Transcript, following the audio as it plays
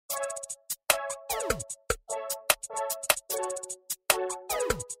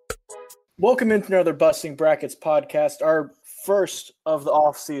Welcome into another Busting Brackets podcast, our first of the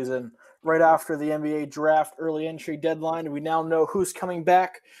offseason, right after the NBA draft early entry deadline. We now know who's coming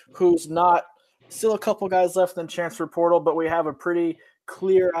back, who's not. Still a couple guys left in the transfer portal, but we have a pretty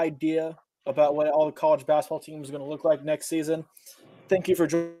clear idea about what all the college basketball teams are going to look like next season. Thank you for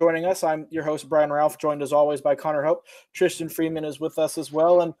joining us. I'm your host, Brian Ralph, joined as always by Connor Hope. Tristan Freeman is with us as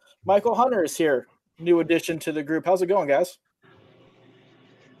well, and Michael Hunter is here, new addition to the group. How's it going, guys?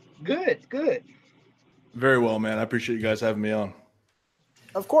 Good. Very well, man. I appreciate you guys having me on.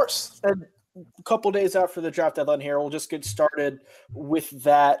 Of course. And a couple days after the draft deadline here, we'll just get started with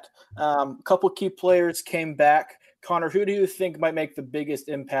that. A couple key players came back. Connor, who do you think might make the biggest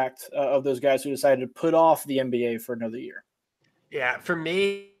impact of those guys who decided to put off the NBA for another year? Yeah, for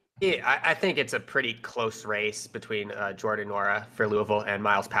me, I think it's a pretty close race between Jordan Nwora for Louisville and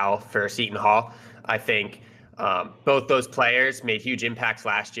Myles Powell for Seton Hall. I think both those players made huge impacts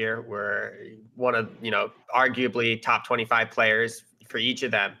last year, were one of, arguably top 25 players for each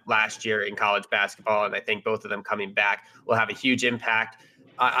of them last year in college basketball. And I think both of them coming back will have a huge impact.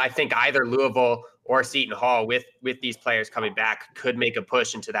 I think either Louisville or Seton Hall with these players coming back could make a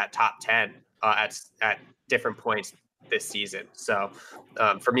push into that top 10 at different points this season. So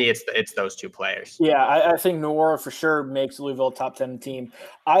for me, it's those two players. Yeah, I think Nwora for sure makes Louisville a top 10 team.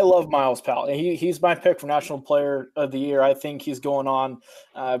 I love Myles Powell. He's my pick for National Player of the Year. I think he's going on.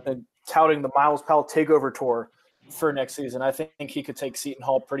 I've been touting the Myles Powell Takeover Tour for next season. I think he could take Seton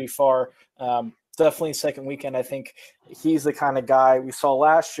Hall pretty far. Definitely second weekend. I think he's the kind of guy we saw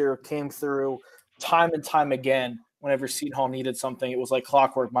last year, came through time and time again. Whenever Seton Hall needed something, it was like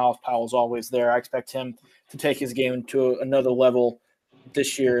clockwork. Myles Powell was always there. I expect him to take his game to another level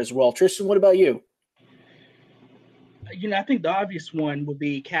this year as well. Tristan, what about you? I think the obvious one would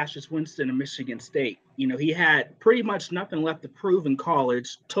be Cassius Winston of Michigan State. He had pretty much nothing left to prove in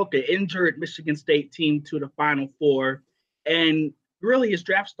college, took an injured Michigan State team to the Final Four, and really his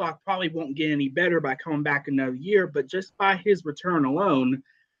draft stock probably won't get any better by coming back another year, but just by his return alone,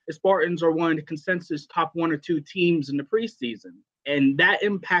 the Spartans are one of the consensus top one or two teams in the preseason. And that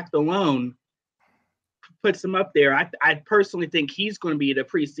impact alone puts him up there. I personally think he's going to be the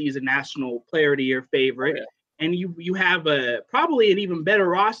preseason National Player of the Year favorite. Oh, yeah. And you have probably an even better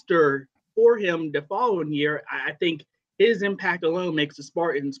roster for him the following year. I think his impact alone makes the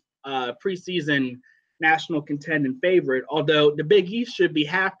Spartans preseason national contending favorite, although the Big East should be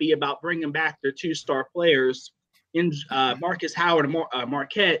happy about bringing back their two-star players in Marcus Howard and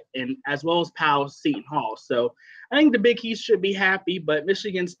Marquette, and as well as Powell, Seton Hall. So I think the Big East should be happy, but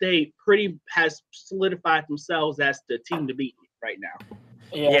Michigan State has solidified themselves as the team to beat right now.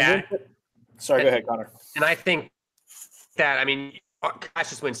 Yeah. Sorry, go ahead, Connor. And I think that,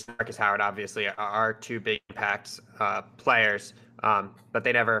 Cassius Winston and Marcus Howard obviously are two big impact players, but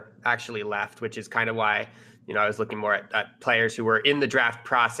they never actually left, which is kind of why, I was looking more at players who were in the draft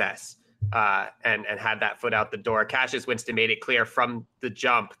process and had that foot out the door. Cassius Winston made it clear from the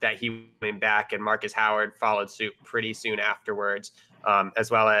jump that he was coming back, and Marcus Howard followed suit pretty soon afterwards, as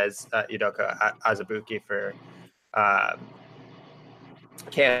well as Udoka Azubuike for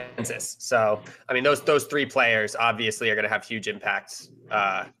Kansas. So, those three players obviously are going to have huge impacts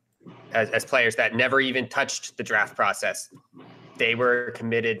as players that never even touched the draft process. They were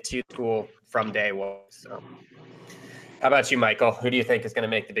committed to school from day one. So, how about you, Michael? Who do you think is going to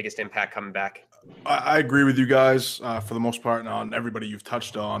make the biggest impact coming back? I agree with you guys for the most part, and on everybody you've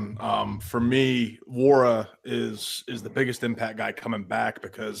touched on. For me, Nwora is the biggest impact guy coming back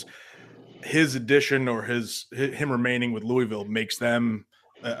because his addition or him remaining with Louisville makes them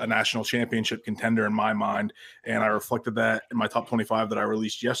a national championship contender in my mind, and I reflected that in my top 25 that I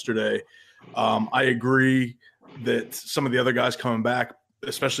released yesterday. I agree that some of the other guys coming back,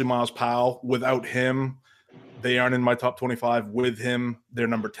 especially Myles Powell, without him, they aren't in my top 25. With him, they're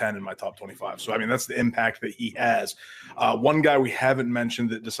number 10 in my top 25. So, that's the impact that he has. One guy we haven't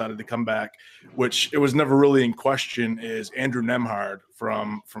mentioned that decided to come back, which it was never really in question, is Andrew Nembhard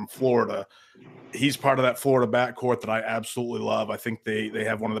from Florida. He's part of that Florida backcourt that I absolutely love. I think they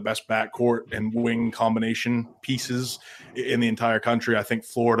have one of the best backcourt and wing combination pieces in the entire country. I think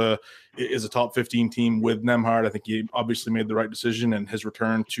Florida is a top 15 team with Nembhard. I think he obviously made the right decision, and his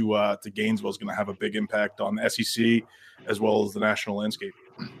return to Gainesville is going to have a big impact on the SEC as well as the national landscape.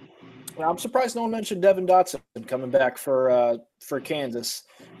 I'm surprised no one mentioned Devin Dotson coming back for Kansas.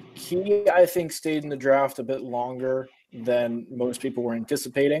 He, I think, stayed in the draft a bit longer than most people were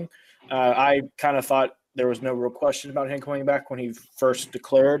anticipating. I kind of thought there was no real question about him coming back when he first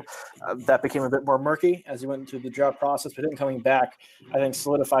declared. That became a bit more murky as he went through the draft process, but him coming back, I think,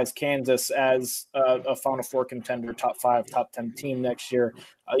 solidifies Kansas as a Final Four contender, top 5, top 10 team next year,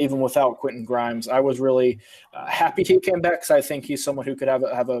 even without Quentin Grimes. I was really happy he came back because I think he's someone who could have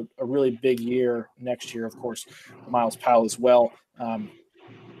a really big year next year. Of course, Myles Powell as well.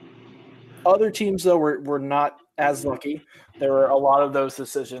 Other teams, though, were not as lucky. There were a lot of those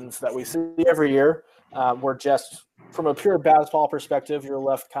decisions that we see every year were just, from a pure basketball perspective, you're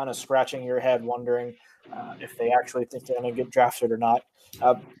left kind of scratching your head wondering if they actually think they're going to get drafted or not.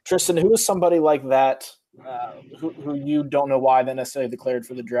 Tristan, who is somebody like that who you don't know why they necessarily declared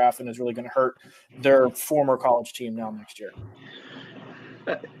for the draft and is really going to hurt their former college team now next year?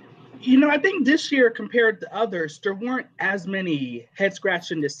 I think this year compared to others, there weren't as many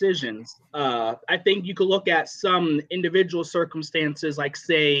head-scratching decisions. I think you could look at some individual circumstances, like,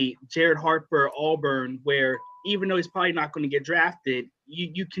 say, Jared Harper, Auburn, where even though he's probably not going to get drafted,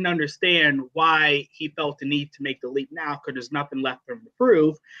 you can understand why he felt the need to make the leap now because there's nothing left for him to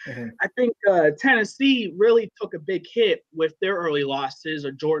prove. Mm-hmm. I think Tennessee really took a big hit with their early losses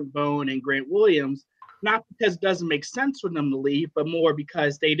of Jordan Bone and Grant Williams, not because it doesn't make sense for them to leave, but more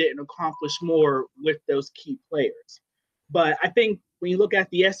because they didn't accomplish more with those key players. But I think when you look at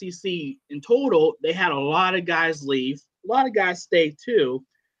the SEC in total, they had a lot of guys leave, a lot of guys stay too.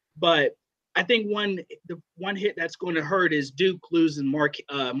 But I think the one hit that's going to hurt is Duke losing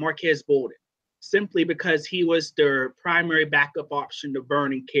Marquez Bolden, simply because he was their primary backup option to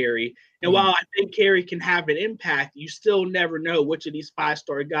Burn and Carey. And while I think Carey can have an impact, you still never know which of these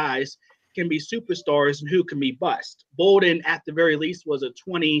 5-star guys can be superstars and who can be bust. Bolden, at the very least, was a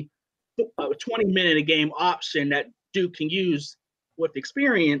 20-minute-a-game option that Duke can use with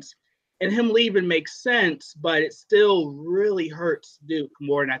experience, and him leaving makes sense, but it still really hurts Duke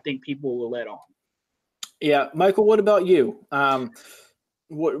more than I think people will let on. Yeah, Michael, what about you?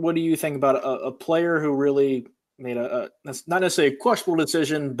 What do you think about a player who really made that's not necessarily a questionable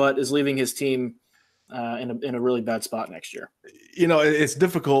decision, but is leaving his team in a really bad spot next year? It's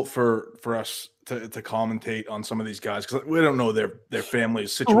difficult for us to commentate on some of these guys because we don't know their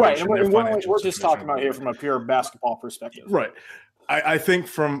family's situation. Right, and we're just talking about here from a pure basketball perspective. Right. I think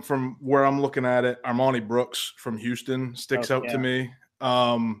from where I'm looking at it, Armoni Brooks from Houston sticks out to me.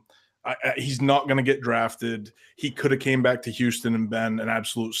 He's not going to get drafted. He could have came back to Houston and been an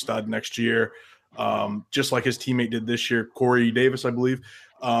absolute stud next year, just like his teammate did this year, Corey Davis, I believe.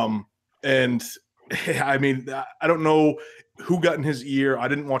 And I mean, I don't know who got in his ear. I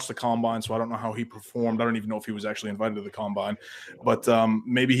didn't watch the combine, so I don't know how he performed. I don't even know if he was actually invited to the combine, but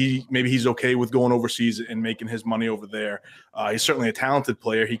maybe he's okay with going overseas and making his money over there. He's certainly a talented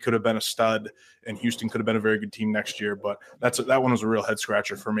player. He could have been a stud, and Houston could have been a very good team next year. But that one was a real head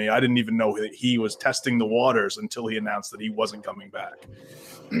scratcher for me. I didn't even know that he was testing the waters until he announced that he wasn't coming back.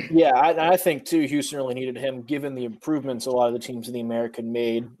 Yeah, I think too, Houston really needed him, given the improvements a lot of the teams in the American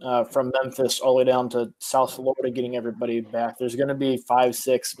made, from Memphis all the way down to South Florida, getting everybody back. There's going to be 5,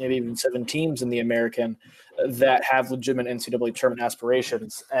 6, maybe even 7 teams in the American that have legitimate NCAA tournament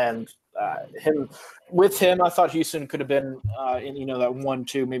aspirations. And with him, I thought Houston could have been in that 1,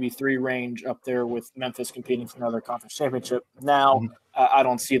 2, maybe 3 range up there with Memphis competing for another conference championship. Now, I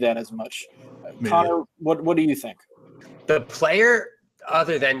don't see that as much. Connor, what do you think? The player,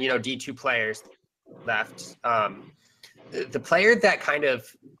 other than D2 players left, the player that kind of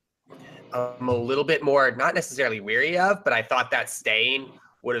I'm a little bit more not necessarily weary of, but I thought that staying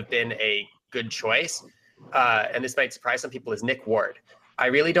would have been a good choice. And this might surprise some people, is Nick Ward. I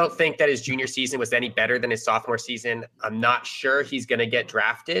really don't think that his junior season was any better than his sophomore season. I'm not sure he's going to get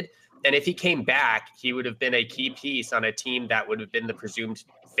drafted. And if he came back, he would have been a key piece on a team that would have been the presumed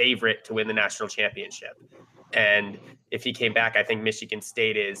favorite to win the national championship. And if he came back, I think Michigan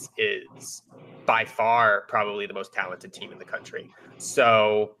State is by far probably the most talented team in the country.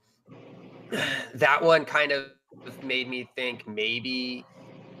 So that one kind of made me think maybe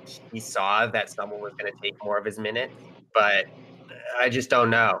he saw that someone was going to take more of his minutes, but I just don't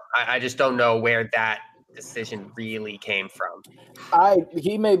know. I just don't know where that decision really came from.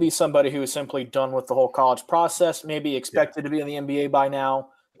 He may be somebody who is simply done with the whole college process, maybe expected to be in the NBA by now,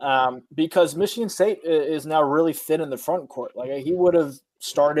 because Michigan State is now really thin in the front court. Like, he would have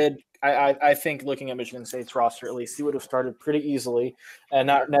started, I think, looking at Michigan State's roster, at least, he would have started pretty easily and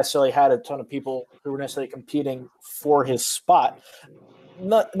not necessarily had a ton of people who were necessarily competing for his spot.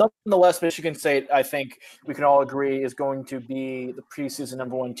 Nonetheless, Michigan State, I think we can all agree, is going to be the preseason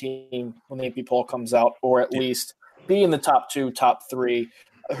number 1 team when the AP poll comes out, or at least be in the top 2, top 3.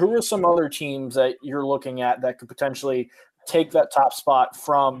 Who are some other teams that you're looking at that could potentially take that top spot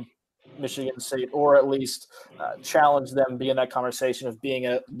from Michigan State, or at least challenge them, be in that conversation of being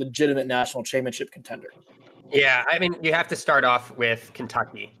a legitimate national championship contender? Yeah, I mean, you have to start off with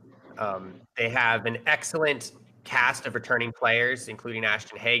Kentucky. They have an excellent cast of returning players, including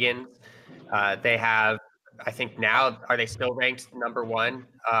Ashton Hagen. They have, I think now, are they still ranked number one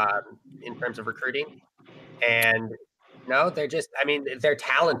in terms of recruiting? And no, they're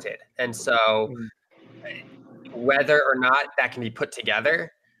talented. And so whether or not that can be put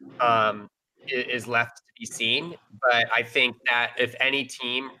together is left to be seen. But I think that if any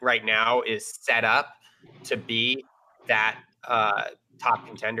team right now is set up to be that top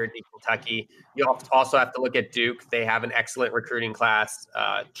contender, the Kentucky, you also have to look at Duke. They have an excellent recruiting class.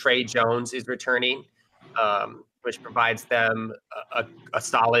 Trey Jones is returning, which provides them a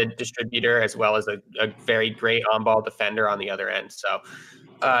solid distributor as well as a very great on-ball defender on the other end. So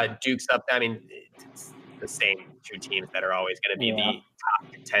Duke's up. I mean, it's the same two teams that are always going to be the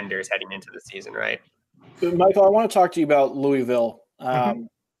top contenders heading into the season, right? Michael, I want to talk to you about Louisville.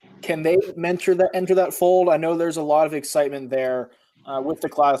 Can they enter that fold? I know there's a lot of excitement there with the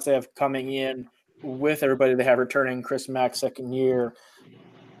class they have coming in, with everybody they have returning, Chris Mack second year.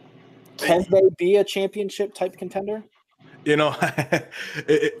 Can they be a championship type contender? You know,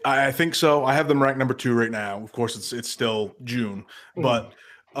 I think so. I have them ranked number 2 right now. Of course, it's still June, but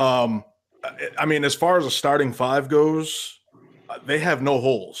I mean, as far as a starting 5 goes, they have no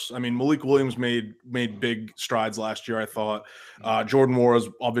holes. I mean, Malik Williams made big strides last year, I thought. Jordan Moore is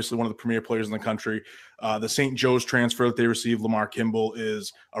obviously one of the premier players in the country. The St. Joe's transfer that they received, Lamar Kimball,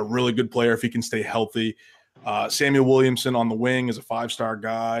 is a really good player if he can stay healthy. Samuel Williamson on the wing is a 5-star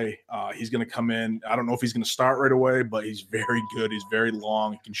guy. He's going to come in. I don't know if he's going to start right away, but he's very good. He's very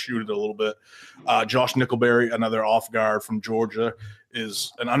long. He can shoot it a little bit. Josh Nickelberry, another off guard from Georgia,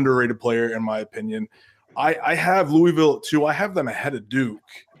 is an underrated player in my opinion. I have Louisville at 2. I have them ahead of Duke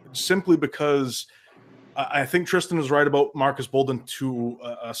simply because I think Tristan was right about Marcus Bolden to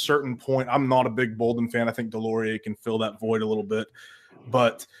a certain point. I'm not a big Bolden fan. I think Delorier can fill that void a little bit.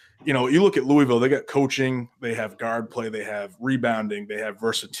 But, you know, you look at Louisville, they got coaching, they have guard play, they have rebounding, they have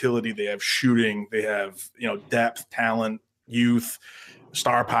versatility, they have shooting, they have, you know, depth, talent, youth,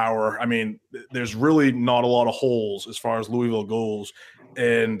 star power. I mean, there's really not a lot of holes as far as Louisville goes.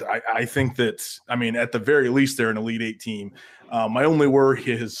 And I think that, I mean, at the very least, they're an Elite 8 team. My only worry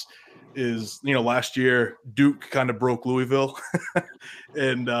is, you know, last year Duke kind of broke Louisville.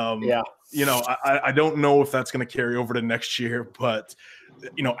 And, you know, I don't know if that's going to carry over to next year, but,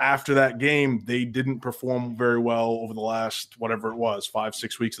 you know, after that game, they didn't perform very well over the last, whatever it was,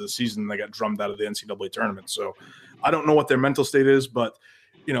 5-6 weeks of the season. They got drummed out of the NCAA tournament. So I don't know what their mental state is, but,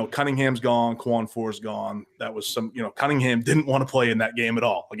 you know, Cunningham's gone, Quan Four's gone. That was some, you know, Cunningham didn't want to play in that game at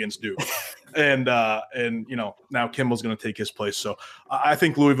all against Duke. And, you know, now Kimball's going to take his place. So I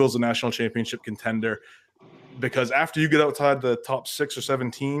think Louisville's a national championship contender because after you get outside the top 6 or 7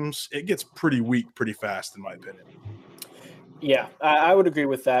 teams, it gets pretty weak pretty fast, in my opinion. Yeah, I would agree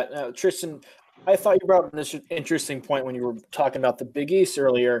with that. Tristan, I thought you brought up this interesting point when you were talking about the Big East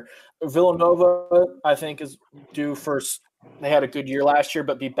earlier. Villanova, I think, is due first. They had a good year last year,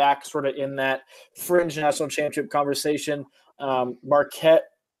 but be back sort of in that fringe national championship conversation. Marquette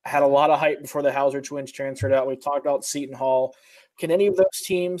had a lot of hype before the Hauser twins transferred out. We talked about Seton Hall. Can any of those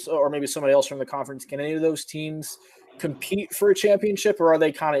teams, or maybe somebody else from the conference, can any of those teams compete for a championship, or are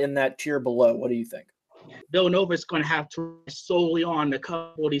they kind of in that tier below? What do you think? Villanova is going to have to rely solely on a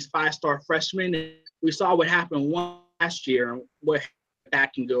couple of these 5-star freshmen. We saw what happened last year and where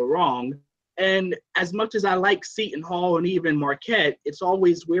that can go wrong. And as much as I like Seton Hall and even Marquette, it's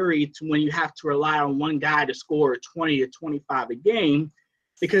always weary when you have to rely on one guy to score 20 to 25 a game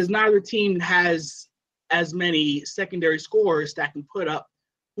because neither team has as many secondary scorers that can put up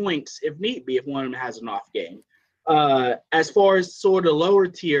points if need be if one of them has an off game. As far as sort of lower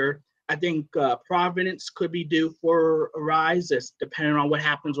tier, I think Providence could be due for a rise, depending on what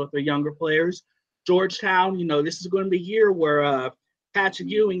happens with their younger players. Georgetown, you know, this is going to be a year where Patrick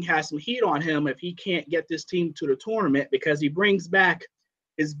Ewing has some heat on him if he can't get this team to the tournament because he brings back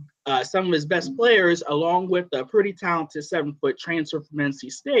his some of his best players along with a pretty talented 7-foot transfer from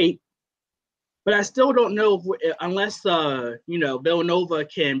NC State. But I still don't know unless, you know, Villanova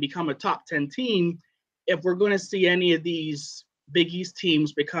can become a top 10 team, if we're going to see any of these Big East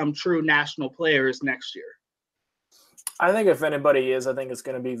teams become true national players next year. I think if anybody is, I think it's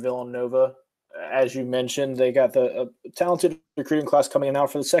going to be Villanova. As you mentioned, they got the talented recruiting class coming in now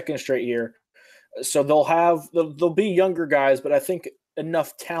for the second straight year. So they'll be younger guys, but I think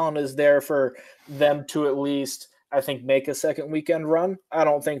enough talent is there for them to at least I think, make a second weekend run. I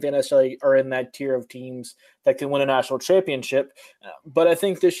don't think they necessarily are in that tier of teams that can win a national championship. But I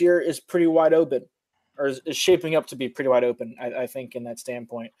think this year is pretty wide open, or is shaping up to be pretty wide open, I think, in that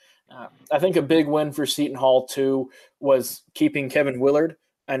standpoint. I think a big win for Seton Hall, too, was keeping Kevin Willard.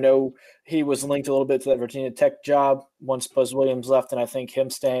 I know he was linked a little bit to that Virginia Tech job once Buzz Williams left, and I think him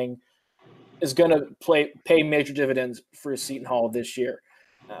staying is going to pay major dividends for Seton Hall this year.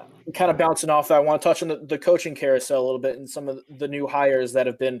 Kind of bouncing off that, I want to touch on the coaching carousel a little bit and some of the new hires that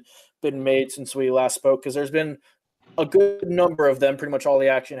have been made since we last spoke, because there's been a good number of them. Pretty much all the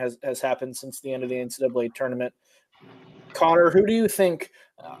action has happened since the end of the NCAA tournament. Connor, who do you think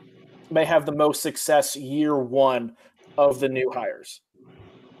may have the most success year one of the new hires?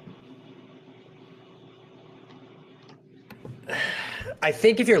 I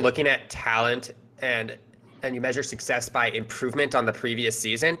think if you're looking at talent and you measure success by improvement on the previous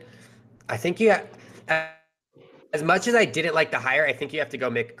season, I think as much as I didn't like the hire, I think you have to go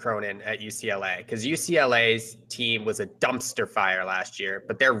Mick Cronin at UCLA, because UCLA's team was a dumpster fire last year,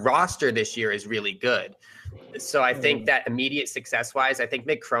 but their roster this year is really good. So I think that immediate success-wise, I think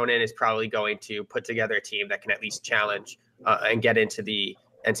Mick Cronin is probably going to put together a team that can at least challenge and get into the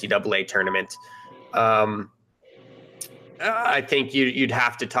NCAA tournament. I think you'd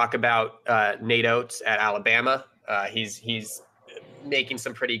have to talk about Nate Oates at Alabama. He's making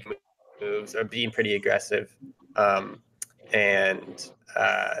some pretty good moves, or being pretty aggressive. Other than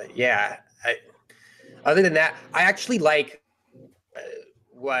that, I actually like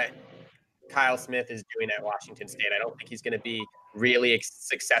what Kyle Smith is doing at Washington State. I don't think he's going to be really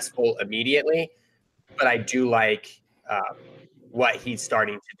successful immediately, but I do like what he's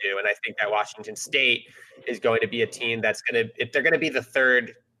starting to do. And I think that Washington State is going to be a team that's if they're going to be the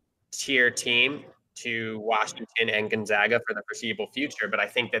third tier team to Washington and Gonzaga for the foreseeable future, but I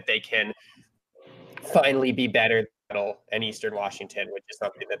think that they can finally be better than and Eastern Washington, which is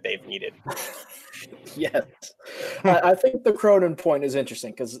something that they've needed. Yes. I think the Cronin point is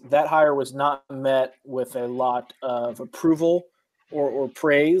interesting, because that hire was not met with a lot of approval or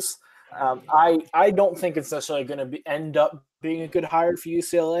praise. I don't think it's necessarily going to end up being a good hire for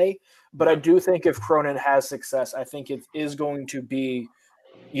UCLA, but I do think if Cronin has success, I think it is going to be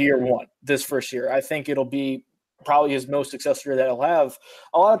year one, this first year. I think it'll be probably his most successful year that he'll have.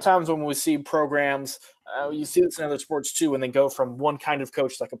 A lot of times when we see programs, you see this in other sports too, when they go from one kind of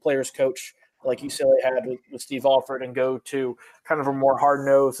coach, like a player's coach, like UCLA had with Steve Alford, and go to kind of a more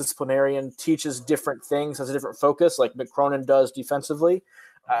hard-nosed disciplinarian, teaches different things, has a different focus, like Mick Cronin does defensively.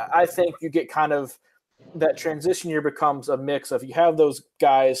 I think you get kind of that transition year becomes a mix of, you have those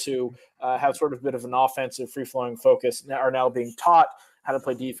guys who have sort of a bit of an offensive, free-flowing focus, are now being taught how to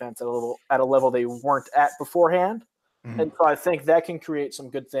play defense at a level they weren't at beforehand. Mm-hmm. And so I think that can create some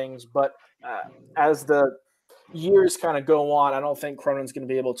good things. But as the years kind of go on, I don't think Cronin's going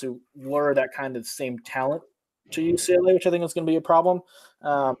to be able to lure that kind of same talent to UCLA, which I think is going to be a problem.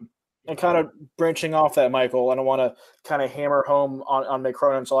 And kind of branching off that, Michael, I don't want to kind of hammer home on Mick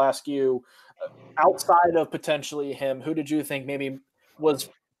Cronin, so I'll ask you, outside of potentially him, who did you think maybe was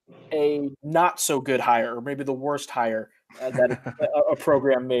a not so good hire, or maybe the worst hire that a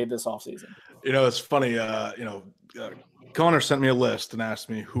program made this offseason? It's funny. Connor sent me a list and asked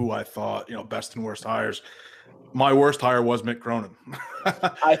me who I thought, best and worst hires. My worst hire was Mick Cronin.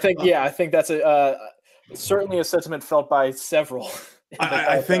 I think that's certainly a sentiment felt by several.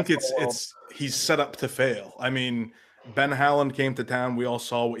 I think he's set up to fail. I mean, Ben Howland came to town. We all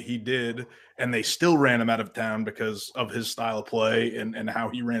saw what he did, and they still ran him out of town because of his style of play and how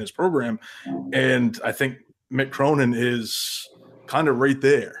he ran his program. And I think Mick Cronin is kind of right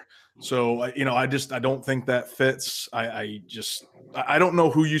there. So, I don't think that fits. I don't know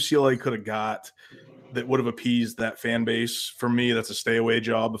who UCLA could have got that would have appeased that fan base. For me, that's a stay away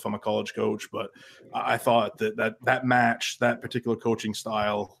job if I'm a college coach. But I thought that match, that particular coaching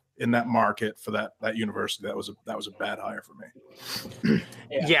style in that market for that university, that was a bad hire for me.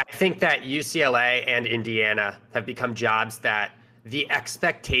 Yeah, I think that UCLA and Indiana have become jobs that the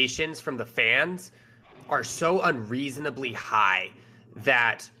expectations from the fans are so unreasonably high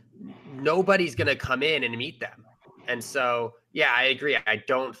that nobody's going to come in and meet them. And so, yeah, I agree. I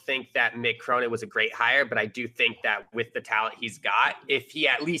don't think that Mick Cronin was a great hire, but I do think that with the talent he's got, if he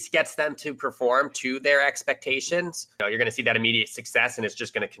at least gets them to perform to their expectations, you're going to see that immediate success, and it's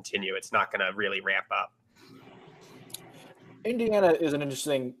just going to continue. It's not going to really ramp up. Indiana is an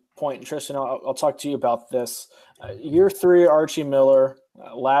interesting point. Tristan, I'll talk to you about this. Year 3, Archie Miller,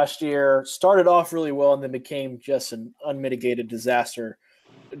 last year started off really well and then became just an unmitigated disaster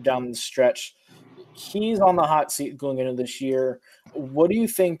down the stretch. He's on the hot seat going into this year. What do you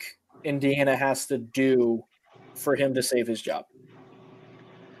think Indiana has to do for him to save his job?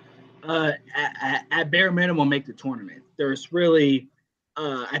 At bare minimum, make the tournament. There's really,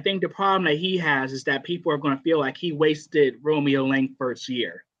 I think the problem that he has is that people are going to feel like he wasted Romeo Langford's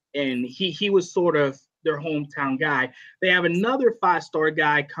year, and he was sort of their hometown guy. They have another 5-star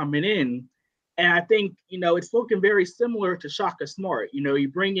guy coming in, and I think it's looking very similar to Shaka Smart. You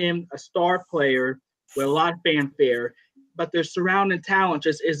bring in a star player with a lot of fanfare, but their surrounding talent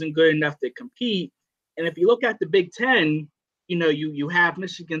just isn't good enough to compete. And if you look at the Big Ten, you have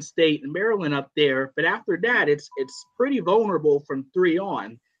Michigan State and Maryland up there, but after that, it's pretty vulnerable from 3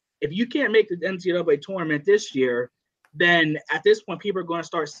 on. If you can't make the NCAA tournament this year, then at this point, people are going to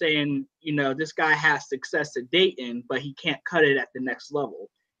start saying, this guy has success at Dayton, but he can't cut it at the next level.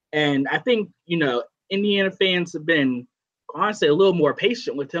 And I think, Indiana fans have been, honestly, a little more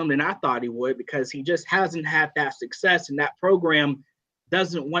patient with him than I thought he would, because he just hasn't had that success, and that program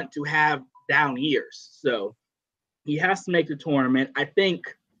doesn't want to have down years. So he has to make the tournament. I think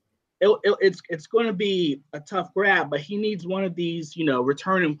it's going to be a tough grab, but he needs one of these,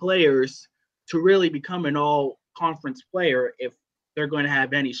 returning players to really become an all-conference player if they're going to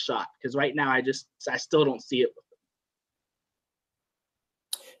have any shot. Because right now, I still don't see it with them.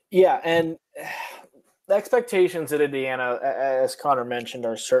 Yeah, and the expectations at Indiana, as Connor mentioned,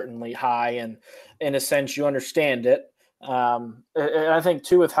 are certainly high, and in a sense, you understand it. And I think,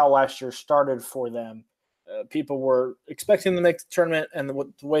 too, with how last year started for them, people were expecting to make the tournament, and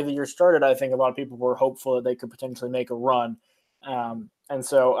the way the year started, I think a lot of people were hopeful that they could potentially make a run. And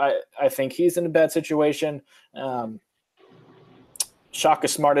so I think he's in a bad situation. Shaka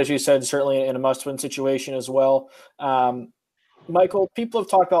Smart, as you said, certainly in a must-win situation as well. Michael, people have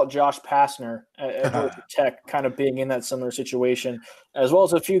talked about Josh Pastner at Georgia Tech kind of being in that similar situation, as well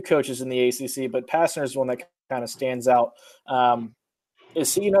as a few coaches in the ACC, but Pastner is one that kind of stands out.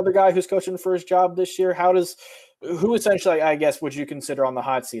 Is he another guy who's coaching for his job this year? Who essentially, I guess, would you consider on the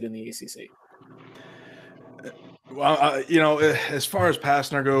hot seat in the ACC? Well, as far as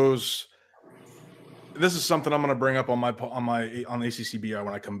Pastner goes, this is something I'm going to bring up on ACC BI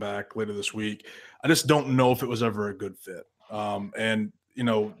when I come back later this week. I just don't know if it was ever a good fit.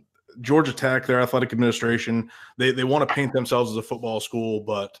 Georgia Tech, their athletic administration, they want to paint themselves as a football school,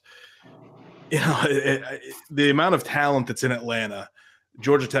 but the amount of talent that's in Atlanta,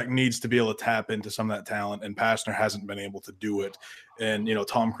 Georgia Tech needs to be able to tap into some of that talent, and Pastner hasn't been able to do it. And,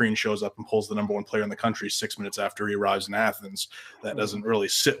 Tom Crean shows up and pulls the number 1 player in the country 6 minutes after he arrives in Athens. That doesn't really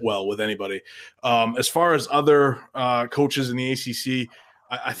sit well with anybody. As far as other coaches in the ACC,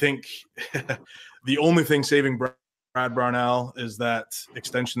 I think the only thing saving Brad Brownell is that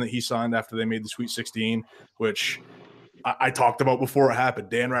extension that he signed after they made the Sweet 16, which I talked about before it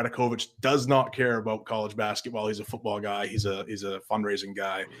happened. Dan Radakovich does not care about college basketball. He's a football guy. He's a fundraising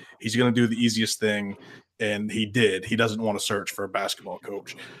guy. He's going to do the easiest thing, and he did. He doesn't want to search for a basketball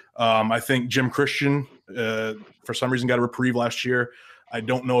coach. I think Jim Christian, for some reason, got a reprieve last year. I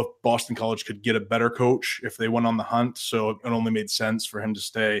don't know if Boston College could get a better coach if they went on the hunt, so it only made sense for him to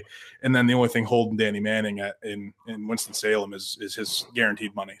stay. And then the only thing holding Danny Manning in Winston-Salem is his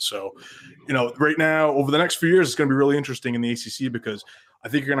guaranteed money. So, right now, over the next few years, it's going to be really interesting in the ACC, because I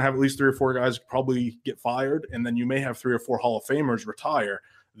think you're going to have at least 3 or 4 guys probably get fired, and then you may have 3 or 4 Hall of Famers retire.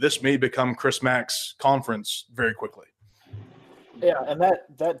 This may become Chris Mack's conference very quickly. Yeah, and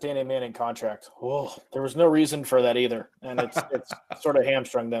that Danny Manning contract, there was no reason for that either, and it's sort of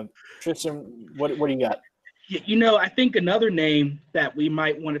hamstrung them. Tristan, what do you got? I think another name that we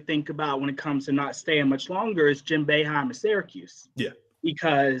might want to think about when it comes to not staying much longer is Jim Boeheim of Syracuse. Yeah,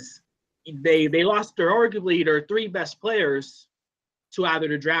 because they lost arguably their 3 best players to either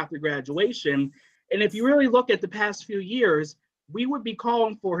the draft or graduation, and if you really look at the past few years, we would be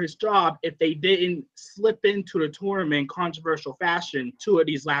calling for his job if they didn't slip into the tournament in controversial fashion 2 of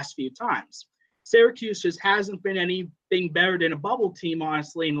these last few times. Syracuse just hasn't been anything better than a bubble team,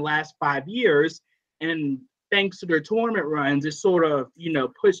 honestly, in the last 5 years. And thanks to their tournament runs, it sort of,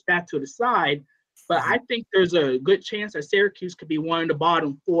 pushed that to the side. But I think there's a good chance that Syracuse could be one of the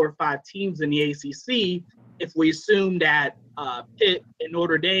bottom 4 or 5 teams in the ACC if we assume that Pitt and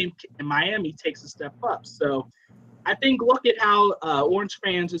Notre Dame and Miami takes a step up. So I think look at how Orange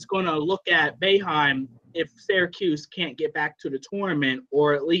fans is going to look at Boeheim if Syracuse can't get back to the tournament,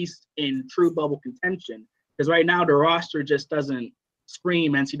 or at least in true bubble contention. Because right now the roster just doesn't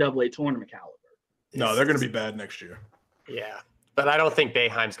scream NCAA tournament caliber. No, they're going to be bad next year. Yeah, but I don't think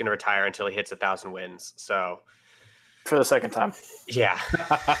Boeheim's going to retire until he hits 1,000 wins. So for the second time. Yeah.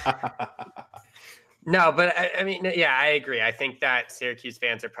 No, but I mean, yeah, I agree. I think that Syracuse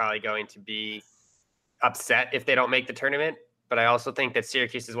fans are probably going to be upset if they don't make the tournament, but I also think that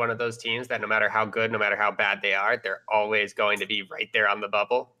Syracuse is one of those teams that no matter how good, no matter how bad they are, they're always going to be right there on the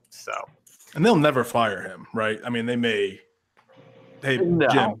bubble. So, and they'll never fire him, right? I mean, they may, hey, No.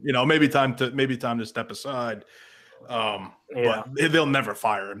 Jim, maybe time to step aside. But they'll never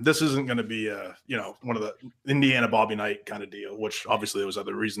fire him. This isn't going to be one of the Indiana Bobby Knight kind of deal, which obviously there was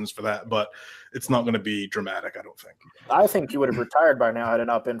other reasons for that, but it's not going to be dramatic, I don't think. I think he would have retired by now had it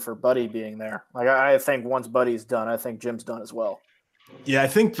not been for Buddy being there. Like, I think once Buddy's done, I think Jim's done as well. Yeah, I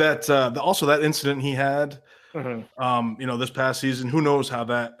think that also that incident he had, this past season, who knows how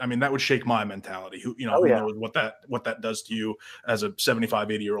that, I mean, that would shake my mentality. Who knows what that does to you as a 75,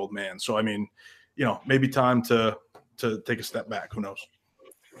 80-year-old man. So, I mean, maybe time to take a step back. Who knows?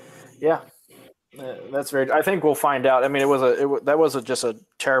 Yeah, that's very. I think we'll find out. I mean, that was just a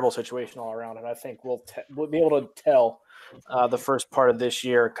terrible situation all around, and I think we'll be able to tell the first part of this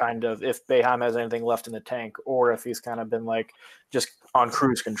year, kind of, if Boeheim has anything left in the tank, or if he's kind of been like just on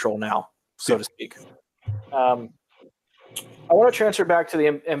cruise control now, so to speak. I want to transfer back to the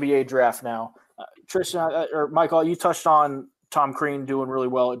NBA draft now. Tristan or Michael, you touched on Tom Crean doing really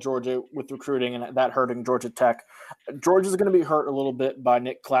well at Georgia with recruiting and that hurting Georgia Tech. Georgia's going to be hurt a little bit by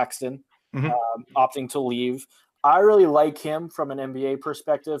Nick Claxton opting to leave. I really like him from an NBA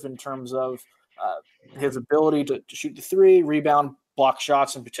perspective in terms of his ability to shoot the three, rebound, block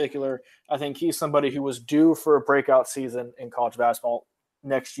shots in particular. I think he's somebody who was due for a breakout season in college basketball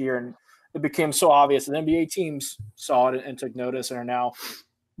next year, and it became so obvious that NBA teams saw it and took notice and are now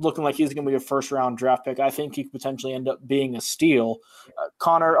looking like he's going to be a first-round draft pick. I think he could potentially end up being a steal.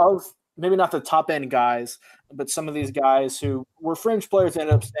 Connor, of maybe not the top-end guys, but some of these guys who were fringe players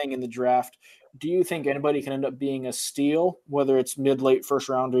ended up staying in the draft, do you think anybody can end up being a steal, whether it's mid-late first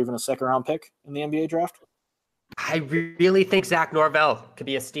round or even a second-round pick in the NBA draft? I really think Zach Norvell could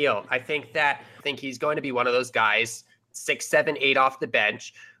be a steal. I think he's going to be one of those guys, 6, 7, 8 off the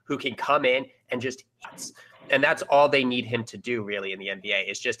bench, who can come in and just hit. And that's all they need him to do, really, in the NBA,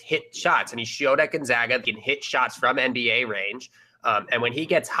 is just hit shots. And he showed at Gonzaga he can hit shots from NBA range. And when he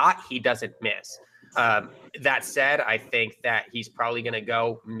gets hot, he doesn't miss. That said, I think that he's probably going to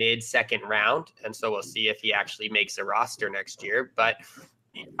go mid-second round. And so we'll see if he actually makes a roster next year. But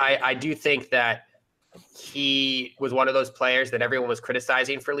I do think that he was one of those players that everyone was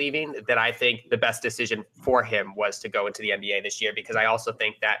criticizing for leaving, that I think the best decision for him was to go into the NBA this year, because I also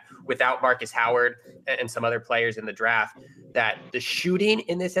think that without Marcus Howard and some other players in the draft, that the shooting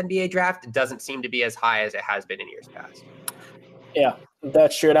in this NBA draft doesn't seem to be as high as it has been in years past. Yeah,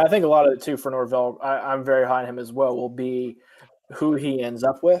 that's true. And I think a lot of it too for Norvell, I'm very high on him as well, will be who he ends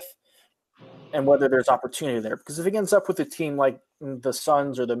up with and whether there's opportunity there. Because if he ends up with a team like the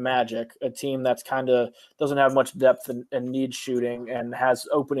Suns or the Magic, a team that's kind of doesn't have much depth and needs shooting and has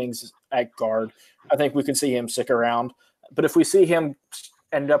openings at guard, I think we can see him stick around. But if we see him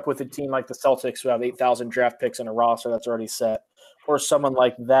end up with a team like the Celtics who have 8,000 draft picks in a roster that's already set, or someone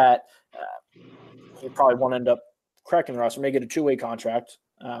like that, he probably won't end up cracking the roster, may get a two-way contract.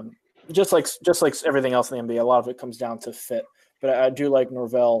 Just like everything else in the NBA, a lot of it comes down to fit. But I do like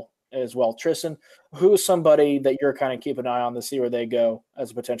Norvell as well. Tristan, who's somebody that you're kind of keeping an eye on to see where they go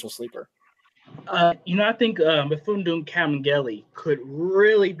as a potential sleeper? I think Mfiondu Kabengele could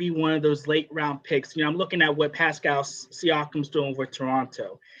really be one of those late round picks. I'm looking at what Pascal Siakam's doing with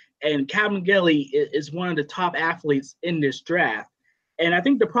Toronto, and Kabengele is one of the top athletes in this draft. And I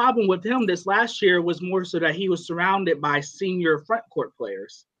think the problem with him this last year was more so that he was surrounded by senior front court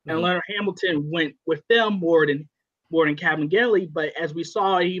players, and Leonard Hamilton went with them more than Kabengele. But as we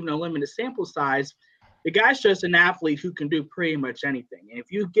saw, even a limited sample size, the guy's just an athlete who can do pretty much anything. And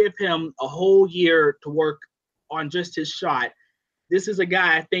if you give him a whole year to work on just his shot, this is a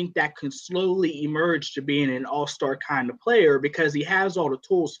guy I think that can slowly emerge to being an all-star kind of player because he has all the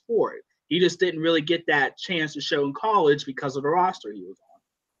tools for it. He just didn't really get that chance to show in college because of the roster he was on.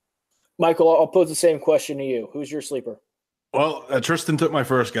 Michael, I'll pose the same question to you. Who's your sleeper? Well, Tristan took my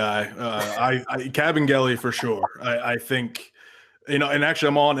first guy. Kabengele for sure. I think, and actually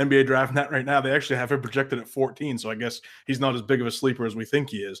I'm on NBA Draft Net right now. They actually have him projected at 14, so I guess he's not as big of a sleeper as we think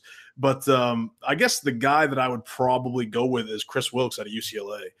he is. But I guess the guy that I would probably go with is Chris Wilkes out of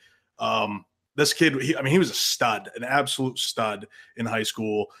UCLA. This kid, he was a stud, an absolute stud in high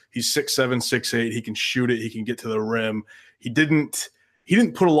school. He's 6'7", 6'8". He can shoot it. He can get to the rim. He didn't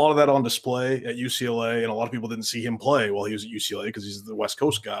put a lot of that on display at UCLA, and a lot of people didn't see him play while he was at UCLA because he's the West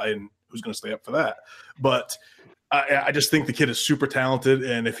Coast guy, and who's going to stay up for that? But I just think the kid is super talented,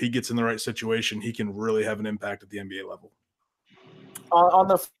 and if he gets in the right situation, he can really have an impact at the NBA level. On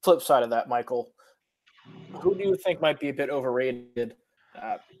the flip side of that, Michael, who do you think might be a bit overrated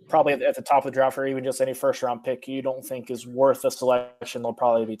probably at the top of the draft or even just any first-round pick you don't think is worth a selection they'll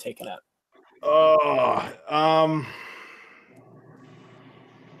probably be taken at?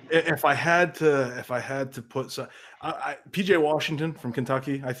 If I had to put some, PJ Washington from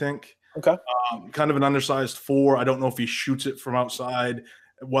Kentucky, I think. Okay. Kind of an undersized 4. I don't know if he shoots it from outside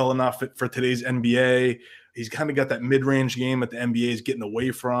well enough for today's NBA. He's kind of got that mid-range game that the NBA is getting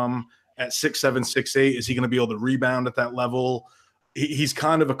away from. At 6'7", 6'8", is he going to be able to rebound at that level? He's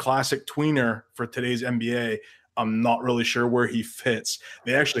kind of a classic tweener for today's NBA. I'm not really sure where he fits.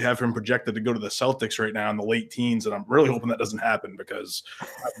 They actually have him projected to go to the Celtics right now in the late teens, and I'm really hoping that doesn't happen because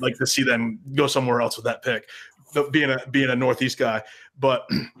I'd like to see them go somewhere else with that pick, being a Northeast guy. But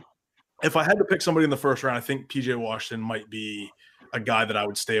if I had to pick somebody in the first round, I think PJ Washington might be a guy that I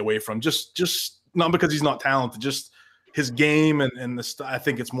would stay away from. Just not because he's not talented, just his game and the I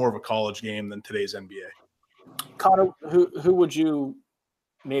think it's more of a college game than today's NBA. Connor, who would you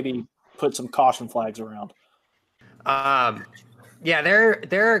maybe put some caution flags around? Yeah, there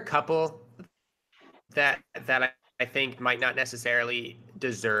are a couple that I think might not necessarily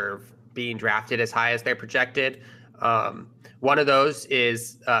deserve being drafted as high as they're projected. One of those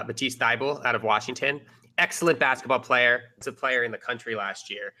is Matisse Thybulle out of Washington. Excellent basketball player. It's a player in the country last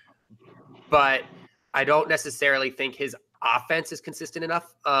year. But I don't necessarily think his offense is consistent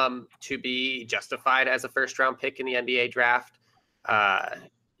enough to be justified as a first-round pick in the NBA draft.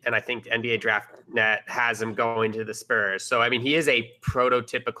 And I think NBA Draft Net has him going to the Spurs. So, I mean, he is a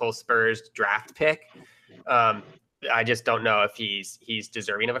prototypical Spurs draft pick. I just don't know if he's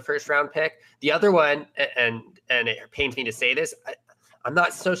deserving of a first-round pick. The other one, and it pains me to say this, I'm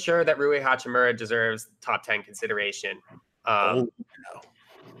not so sure that Rui Hachimura deserves top 10 consideration.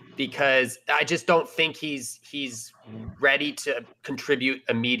 Because I just don't think he's ready to contribute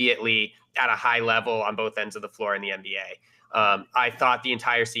immediately at a high level on both ends of the floor in the NBA. I thought the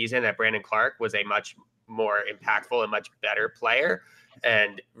entire season that Brandon Clark was a much more impactful and much better player,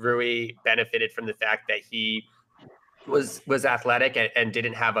 and Rui benefited from the fact that he was athletic and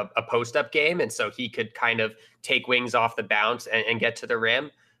didn't have a post-up game, and so he could kind of take wings off the bounce and get to the rim.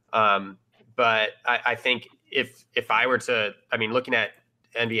 But I think if I were to, looking at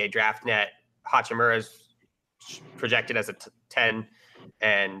NBA Draft Net, Hachimura is projected as a 10,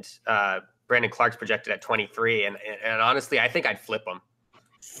 and Brandon Clark's projected at 23, and honestly, I think I'd flip him.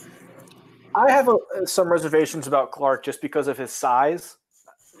 I have some reservations about Clark just because of his size.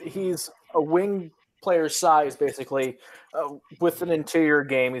 He's a wing player's size, basically, with an interior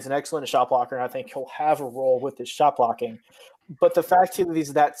game. He's an excellent shot blocker, and I think he'll have a role with his shot blocking. But the fact that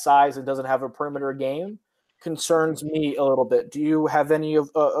he's that size and doesn't have a perimeter game concerns me a little bit. Do you have any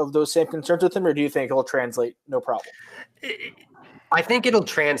of those same concerns with him, or do you think he'll translate no problem? I think it'll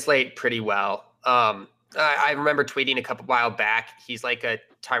translate pretty well. I remember tweeting a couple while back, he's like a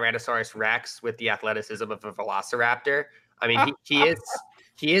Tyrannosaurus Rex with the athleticism of a Velociraptor. I mean, he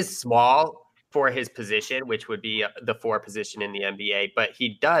is small for his position, which would be the 4 position in the NBA, but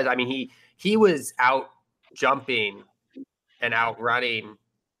he does. I mean, he was out jumping and outrunning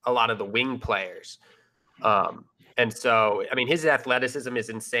a lot of the wing players. And so, I mean, his athleticism is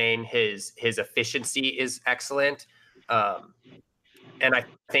insane. His efficiency is excellent. And I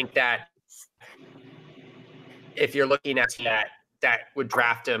think that if you're looking at that would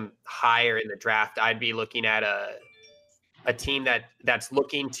draft him higher in the draft, I'd be looking at a team that's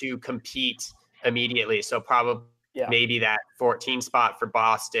looking to compete immediately. So probably maybe that 14 spot for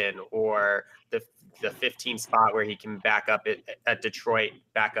Boston, or the 15 spot where he can back up at Detroit,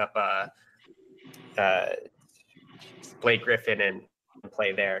 back up Blake Griffin and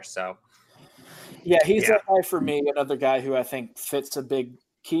play there. So he's a guy for me, another guy who I think fits a big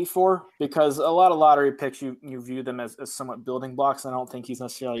key for, because a lot of lottery picks you view them as somewhat building blocks. I don't think he's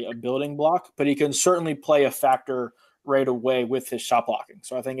necessarily a building block, but he can certainly play a factor right away with his shot blocking.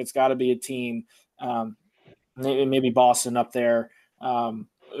 So I think it's got to be a team, maybe Boston up there,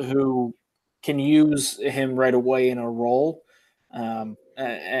 who can use him right away in a role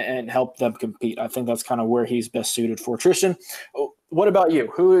and help them compete. I think that's kind of where he's best suited for. Tristan, what about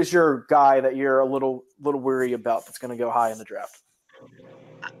you? Who is your guy that you're a little weary about that's going to go high in the draft?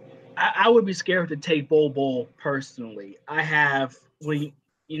 I would be scared to take Bol personally. The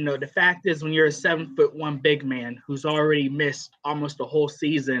fact is, when you're a 7'1" big man who's already missed almost a whole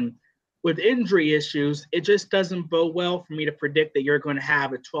season with injury issues, it just doesn't bode well for me to predict that you're going to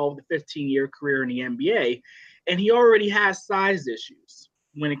have a 12 to 15-year career in the NBA. And he already has size issues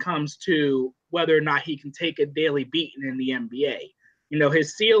when it comes to whether or not he can take a daily beating in the NBA.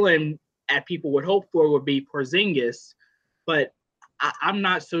 His ceiling, at people would hope for, would be Porzingis, but I'm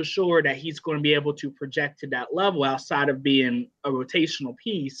not so sure that he's going to be able to project to that level outside of being a rotational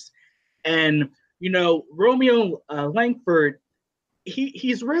piece. And, Romeo Langford,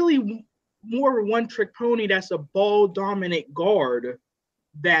 he's really more of a one-trick pony that's a ball-dominant guard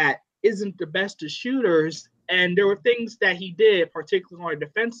that isn't the best of shooters. And there were things that he did, particularly on a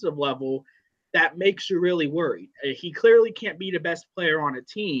defensive level, that makes you really worried. He clearly can't be the best player on a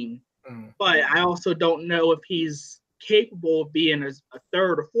team, but I also don't know if he's capable of being a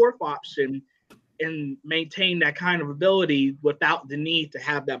third or fourth option and maintain that kind of ability without the need to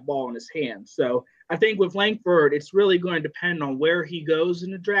have that ball in his hand. So I think with Langford, it's really going to depend on where he goes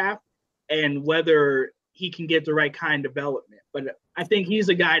in the draft and whether he can get the right kind of development. But I think he's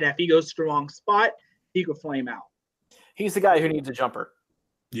a guy that if he goes to the wrong spot, he could flame out. He's the guy who needs a jumper.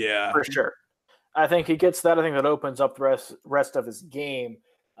 Yeah. For sure. I think he gets that. I think that opens up the rest of his game.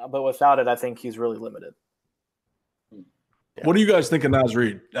 But without it, I think he's really limited. Yeah. What do you guys think of Naz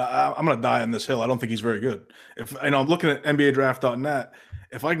Reid? I'm going to die on this hill. I don't think he's very good. I'm looking at NBADraft.net.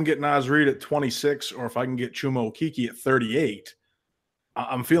 If I can get Naz Reid at 26 or if I can get Chuma Okeke at 38,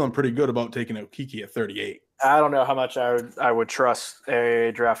 I'm feeling pretty good about taking Okeke at 38. I don't know how much I would trust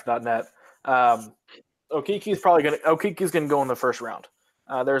NBADraft.net. Okeke's going to go in the first round.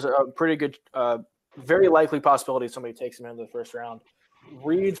 There's a pretty good, very likely possibility somebody takes him in the first round.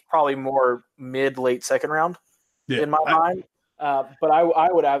 Reid's probably more late second round in my mind. But I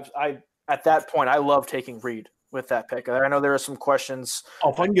would have at that point, I love taking Reid with that pick. I know there are some questions.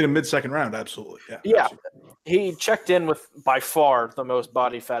 Oh, if I can get a mid-second round, absolutely. Yeah. Absolutely. He checked in with by far the most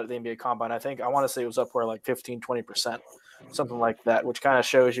body fat at the NBA Combine. I want to say it was up where like 15, 20%, something like that, which kind of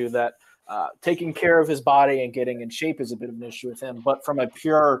shows you that taking care of his body and getting in shape is a bit of an issue with him. But from a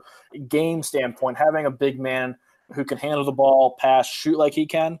pure game standpoint, having a big man who can handle the ball, pass, shoot like he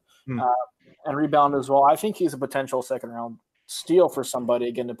can, and rebound as well, I think he's a potential second-round steal for somebody,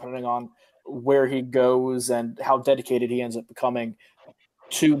 again, depending on where he goes and how dedicated he ends up becoming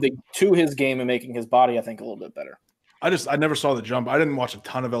to his game and making his body, I think, a little bit better. I never saw the jump. I didn't watch a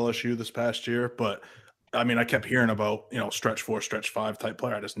ton of LSU this past year, but I mean, I kept hearing about, stretch 4, stretch 5 type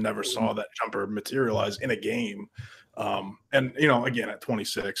player. I just never saw that jumper materialize in a game. And, again, at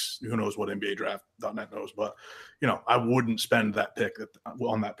 26, who knows what NBADraft.net knows, but, I wouldn't spend that pick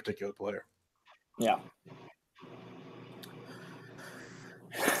on that particular player. Yeah.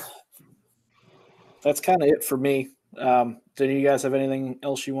 That's kind of it for me. Do you guys have anything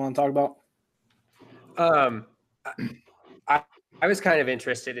else you want to talk about? I was kind of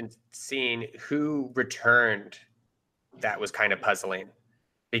interested in seeing who returned. That was kind of puzzling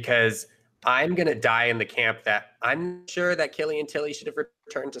because I'm going to die in the camp that I'm sure that Killian Tilly should have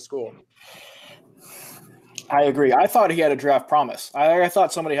returned to school. I agree. I thought he had a draft promise. I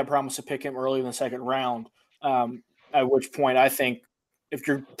thought somebody had promised to pick him early in the second round, at which point I think if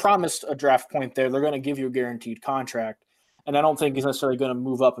you're promised a draft point there, they're going to give you a guaranteed contract. And I don't think he's necessarily going to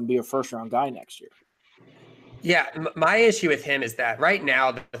move up and be a first-round guy next year. Yeah, my issue with him is that right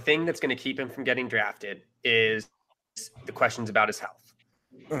now the thing that's going to keep him from getting drafted is the questions about his health.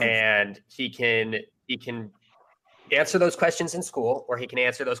 Mm-hmm. And he can answer those questions in school or he can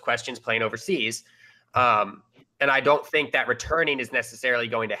answer those questions playing overseas. And I don't think that returning is necessarily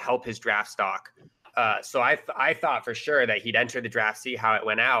going to help his draft stock. So I thought for sure that he'd enter the draft, see how it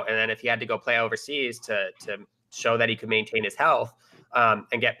went out. And then if he had to go play overseas to show that he could maintain his health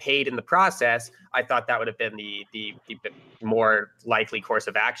and get paid in the process, I thought that would have been the more likely course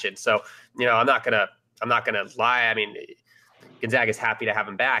of action. So, I'm not gonna lie. I mean, Gonzaga's happy to have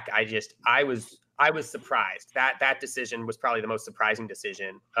him back. I was surprised. That decision was probably the most surprising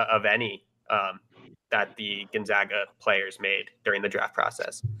decision of any that the Gonzaga players made during the draft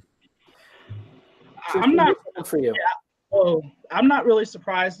process. I'm not for you. Yeah, well, I'm not really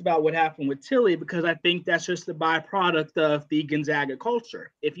surprised about what happened with Tilly because I think that's just a byproduct of the Gonzaga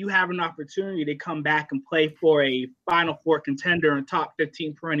culture. If you have an opportunity to come back and play for a Final Four contender and top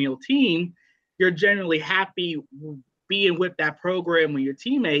 15 perennial team, you're generally happy being with that program with your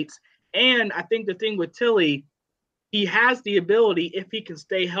teammates. And I think the thing with Tilly, he has the ability, if he can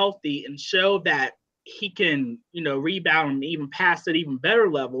stay healthy and show that he can, rebound and even pass at even better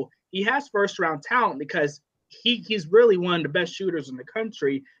level, he has first-round talent because he's really one of the best shooters in the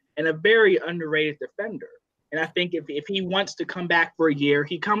country and a very underrated defender. And I think if he wants to come back for a year,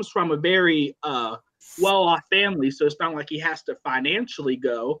 he comes from a very well-off family, so it's not like he has to financially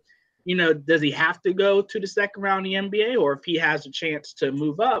go. Does he have to go to the second round of the NBA? Or if he has a chance to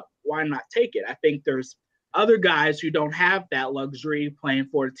move up, why not take it? I think there's other guys who don't have that luxury playing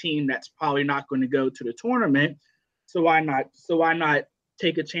for a team that's probably not going to go to the tournament. So why not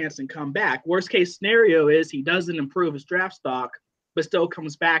take a chance and come back? Worst case scenario is he doesn't improve his draft stock but still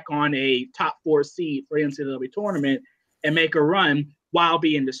comes back on a top 4 seed for the NCAA tournament and make a run while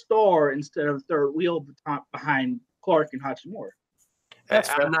being the star instead of third wheel behind Clark and Hachimura.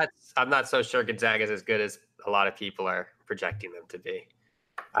 I'm not so sure Gonzaga is as good as a lot of people are projecting them to be.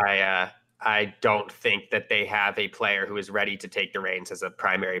 I don't think that they have a player who is ready to take the reins as a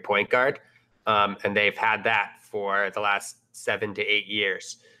primary point guard. And they've had that for the last 7 to 8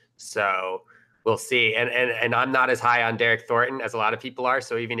 years. So we'll see. And I'm not as high on Derek Thornton as a lot of people are.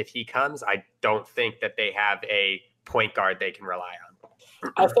 So even if he comes, I don't think that they have a point guard they can rely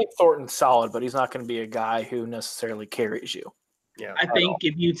on. I think Thornton's solid, but he's not going to be a guy who necessarily carries you. Yeah, I think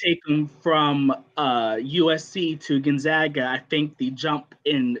if you take him from USC to Gonzaga, I think the jump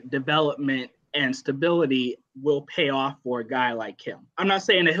in development and stability will pay off for a guy like him. I'm not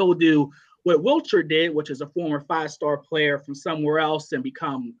saying that he'll do what Wilcher did, which is a former 5-star player from somewhere else and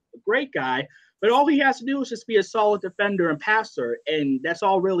become a great guy, but all he has to do is just be a solid defender and passer, and that's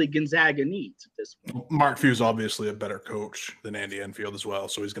all really Gonzaga needs at this point. Mark Few is obviously a better coach than Andy Enfield as well,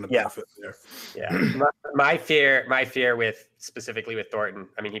 so he's going to benefit there. Yeah, my fear with specifically with Thornton.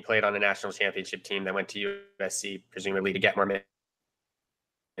 I mean, he played on a national championship team that went to USC presumably to get more minutes.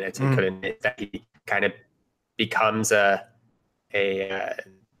 And couldn't that he kind of becomes a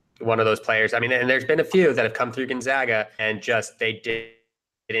one of those players. I mean, and there's been a few that have come through Gonzaga and just they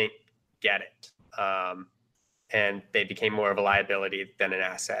didn't get it. And they became more of a liability than an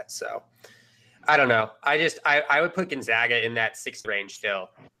asset. So I don't know. I would put Gonzaga in that 6th range still,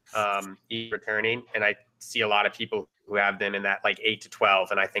 returning. And I see a lot of people who have them in that like 8 to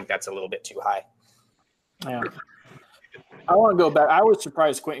 12. And I think that's a little bit too high. Yeah. I want to go back. I was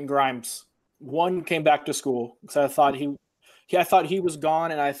surprised Quentin Grimes came back to school because I thought he was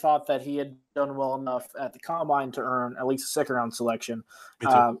gone, and I thought that he had done well enough at the combine to earn at least a 2nd round selection.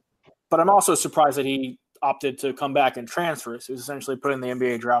 But I'm also surprised that he opted to come back and transfer. So he's essentially putting the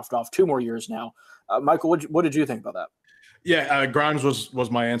NBA draft off 2 more years now. Michael, what did you think about that? Yeah, Grimes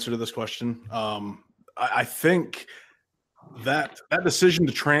was my answer to this question. I think that decision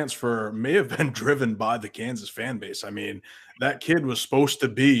to transfer may have been driven by the Kansas fan base. I mean, that kid was supposed to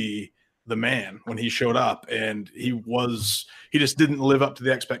be the man when he showed up, and he just didn't live up to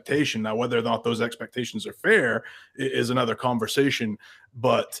the expectation. Now, whether or not those expectations are fair is another conversation,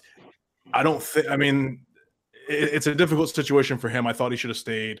 but I don't think, I mean, it's a difficult situation for him. I thought he should have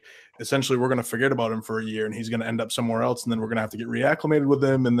stayed. Essentially, we're going to forget about him for a year, and he's going to end up somewhere else, and then we're going to have to get reacclimated with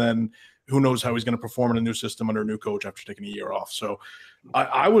him, and then who knows how he's going to perform in a new system under a new coach after taking a year off. So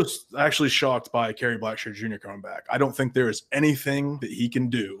I was actually shocked by Kerry Blackshear Jr. coming back. I don't think there is anything that he can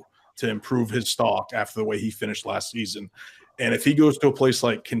do to improve his stock after the way he finished last season. And if he goes to a place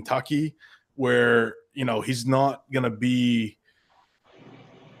like Kentucky where, he's not going to be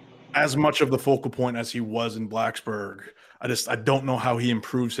as much of the focal point as he was in Blacksburg, I don't know how he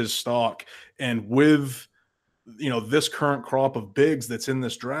improves his stock. And with, this current crop of bigs that's in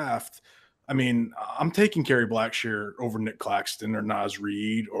this draft, I mean, I'm taking Kerry Blackshear over Nick Claxton or Naz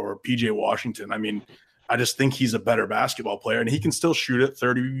Reid or PJ Washington. I mean, I just think he's a better basketball player, and he can still shoot it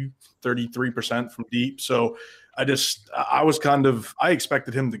 33% from deep. So I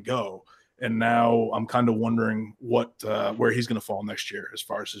expected him to go. And now I'm kind of wondering where he's going to fall next year as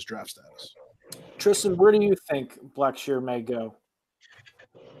far as his draft status. Tristan, where do you think Blackshear may go?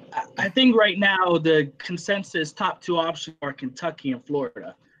 I think right now the consensus top 2 options are Kentucky and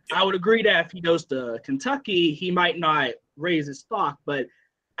Florida. I would agree that if he goes to Kentucky, he might not raise his stock. But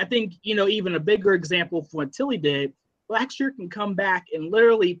I think, even a bigger example for what Tilly did, Blackshear can come back and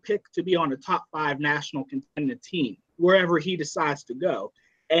literally pick to be on a top 5 national contending team wherever he decides to go.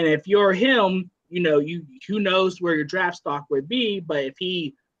 And if you're him, who knows where your draft stock would be, but if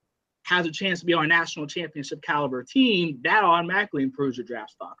he has a chance to be on a national championship caliber team, that automatically improves your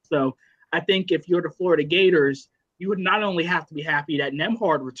draft stock. So I think if you're the Florida Gators, you would not only have to be happy that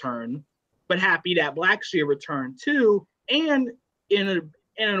Nembhard returned, but happy that Blackshear returned too. And in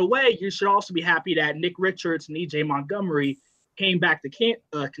a way, you should also be happy that Nick Richards and EJ Montgomery came back to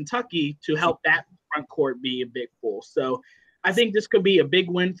Kentucky to help that front court be a big pull. So I think this could be a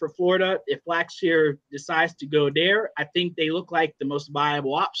big win for Florida if Blackshear decides to go there. I think they look like the most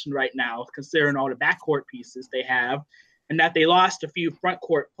viable option right now, considering all the backcourt pieces they have, and that they lost a few front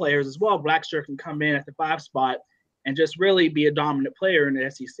court players as well. Blackshear can come in at the 5 spot and just really be a dominant player in the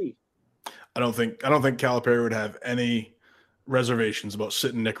SEC. I don't think Calipari would have any reservations about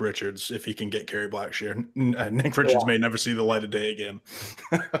sitting Nick Richards if he can get Kerry Blackshear. Nick Richards may never see the light of day again.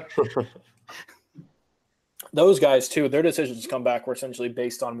 Those guys, too, their decisions to come back were essentially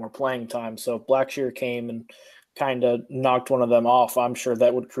based on more playing time. So if Blackshear came and kind of knocked one of them off, I'm sure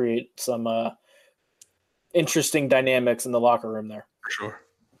that would create some interesting dynamics in the locker room there. For sure.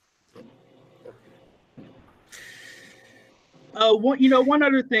 One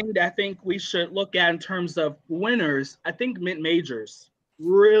other thing that I think we should look at in terms of winners, I think mid-majors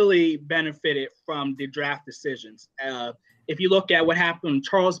really benefited from the draft decisions. If you look at what happened,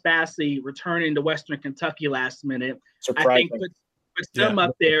 Charles Bassey returning to Western Kentucky last minute, Surprising. I think puts them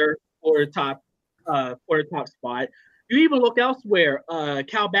up there for the top spot. You even look elsewhere.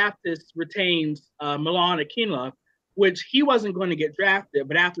 Cal Baptist retains Milan Aquila, which he wasn't going to get drafted,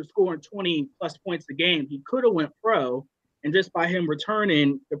 but after scoring 20 plus points a game, he could have went pro. And just by him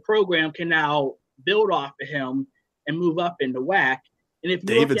returning, the program can now build off of him and move up in the WAC. And if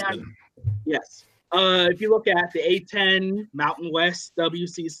you look at, if you look at the A10, Mountain West,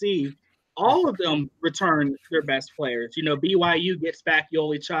 WCC, all of them return their best players. BYU gets back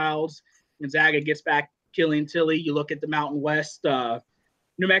Yoli Childs, Gonzaga gets back Killian Tilly. You look at the Mountain West,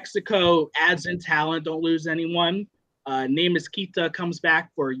 New Mexico adds in talent, don't lose anyone. Neemias Queta comes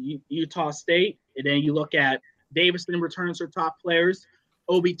back for Utah State. And then you look at Davidson returns her top players.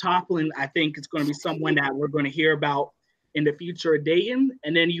 Obi Toppin, I think, is going to be someone that we're going to hear about in the future at Dayton.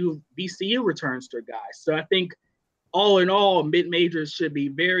 And then VCU returns their guys. So I think all in all, mid-majors should be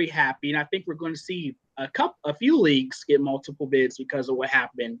very happy. And I think we're going to see a few leagues get multiple bids because of what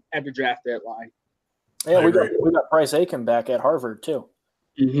happened at the draft deadline. Yeah, we got Bryce Aiken back at Harvard too.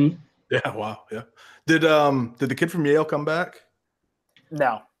 Mm-hmm. Yeah, wow. Yeah. Did the kid from Yale come back?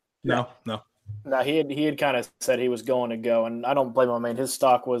 No. No. No, he had kind of said he was going to go, and I don't blame him. I mean, his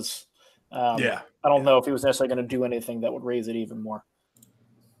stock was I don't know if he was necessarily going to do anything that would raise it even more.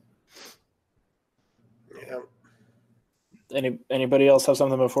 Yeah. Anybody else have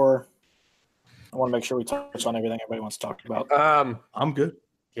something before? I want to make sure we touch on everything everybody wants to talk about. I'm good.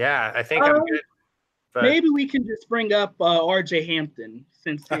 Yeah, I think I'm good. But maybe we can just bring up RJ Hampton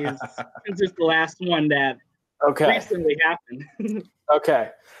since it's the last one that recently happened.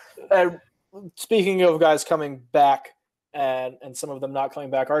 Okay. Speaking of guys coming back and some of them not coming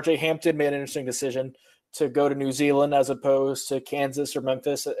back, RJ Hampton made an interesting decision to go to New Zealand as opposed to Kansas or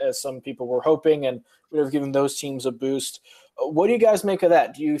Memphis, as some people were hoping, and would have given those teams a boost. What do you guys make of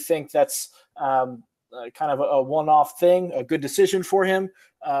that? Do you think that's kind of a one-off thing, a good decision for him?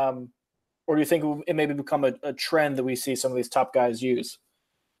 Or do you think it maybe become a trend that we see some of these top guys use?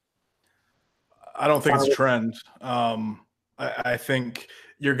 I don't think it's a trend. I think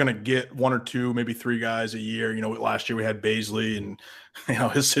you're going to get one or two, maybe three guys a year. Last year we had Baisley, and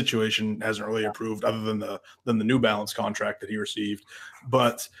his situation hasn't really improved other than the New Balance contract that he received.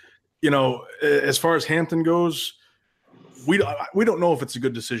 But as far as Hampton goes, we don't know if it's a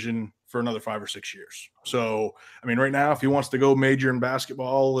good decision for another 5 or 6 years. So, I mean, right now, if he wants to go major in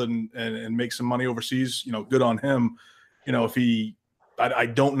basketball and make some money overseas, good on him. I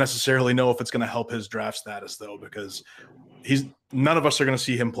don't necessarily know if it's going to help his draft status though, because none of us are going to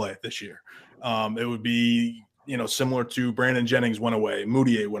see him play this year. It would be, similar to Brandon Jennings went away,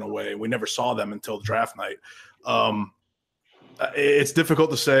 Moutier went away. We never saw them until draft night. It's difficult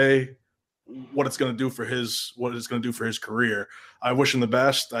to say what it's going to do for his career. I wish him the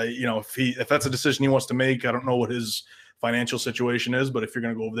best. If that's a decision he wants to make, I don't know what his financial situation is, but if you're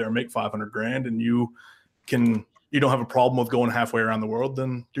going to go over there and make $500,000 and you don't have a problem with going halfway around the world,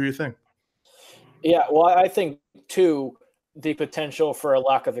 then do your thing. Yeah. Well, I think too, the potential for a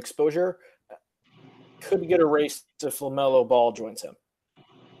lack of exposure could get erased if LaMelo Ball joins him.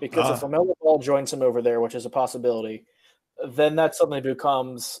 Because if LaMelo Ball joins him over there, which is a possibility, then that suddenly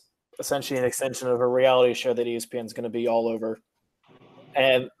becomes essentially an extension of a reality show that ESPN is going to be all over.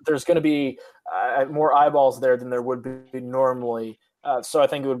 And there's going to be more eyeballs there than there would be normally. So I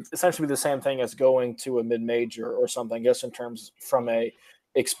think it would essentially be the same thing as going to a mid-major or something, just in terms from a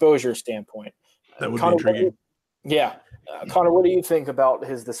exposure standpoint. That would Connor, be intriguing. Connor, what do you think about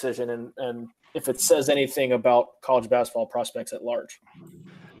his decision and if it says anything about college basketball prospects at large?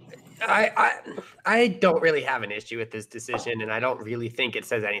 I don't really have an issue with this decision, and I don't really think it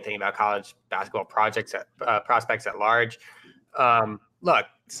says anything about college basketball prospects at large. Look,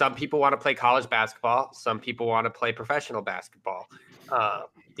 some people want to play college basketball. Some people want to play professional basketball.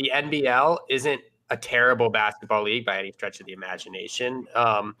 The NBL isn't a terrible basketball league by any stretch of the imagination.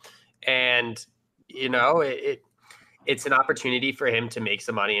 And, it's an opportunity for him to make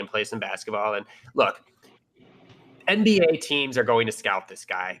some money and play some basketball. And look, NBA teams are going to scout this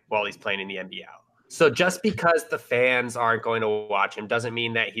guy while he's playing in the NBL. So just because the fans aren't going to watch him doesn't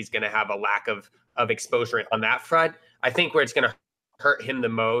mean that he's going to have a lack of exposure on that front. I think where it's going to hurt him the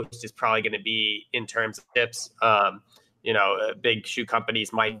most is probably going to be in terms of tips. Big shoe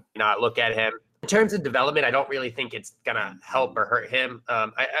companies might not look at him. In terms of development, I don't really think it's going to help or hurt him.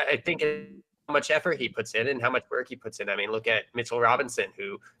 I think it's much effort he puts in and how much work he puts in. I mean, look at Mitchell Robinson,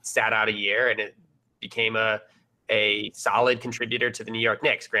 who sat out a year and it became a solid contributor to the New York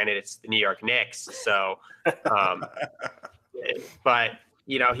Knicks. Granted, it's the New York Knicks. So, but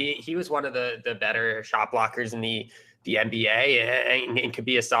he was one of the better shot blockers in the NBA and could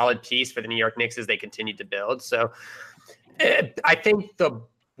be a solid piece for the New York Knicks as they continue to build. So I think the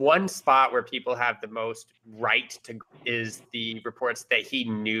one spot where people have the most right to is the reports that he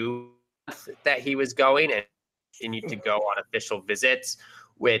knew that he was going and continued to go on official visits,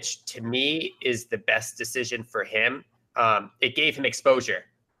 which to me is the best decision for him. It gave him exposure.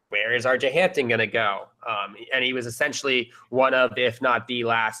 Where is RJ Hampton going to go? And he was essentially one of, if not the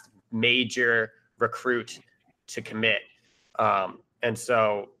last major recruit to commit. And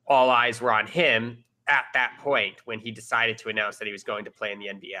so all eyes were on him at that point when he decided to announce that he was going to play in the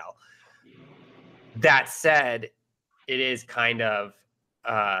NBL. That said, it is kind of,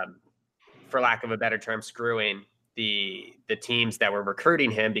 for lack of a better term, screwing the teams that were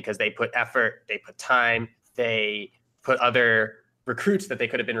recruiting him because they put effort, they put time, they put other recruits that they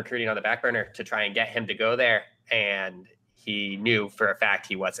could have been recruiting on the back burner to try and get him to go there. And he knew for a fact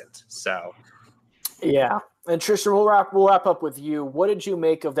he wasn't. So, yeah. And Tristan, we'll wrap up with you. What did you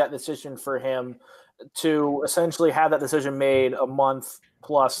make of that decision for him to essentially have that decision made a month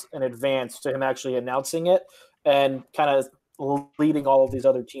plus in advance to him actually announcing it and kind of leading all of these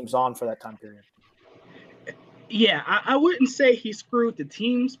other teams on for that time period? Yeah, I wouldn't say he screwed the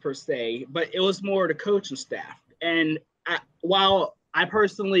teams per se, but it was more the coaching staff. And while I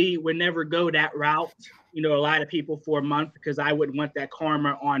personally would never go that route, a lot of people for a month because I wouldn't want that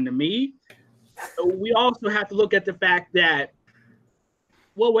karma on to me. We also have to look at the fact that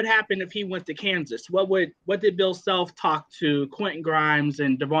what would happen if he went to Kansas? What did Bill Self talk to Quentin Grimes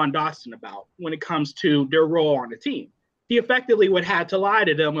and Devon Dawson about when it comes to their role on the team? He effectively would have to lie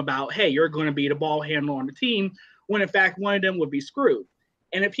to them about, hey, you're going to be the ball handler on the team, when in fact one of them would be screwed.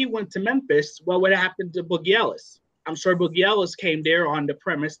 And if he went to Memphis, what would happen to Boogie Ellis? I'm sure Boogie Ellis came there on the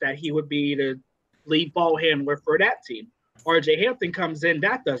premise that he would be the lead ball handler for that team. RJ Hampton comes in,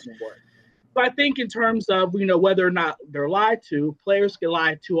 that doesn't work. But I think in terms of, whether or not they're lied to, players get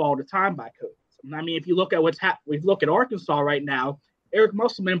lied to all the time by coaches. I mean, if you look at what's happening, we look at Arkansas right now, Eric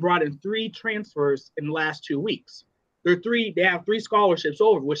Musselman brought in 3 transfers in the last 2 weeks. They have 3 scholarships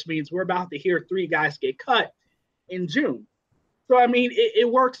over, which means we're about to hear 3 guys get cut in June. So, I mean,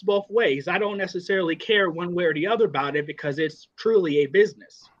 it works both ways. I don't necessarily care one way or the other about it because it's truly a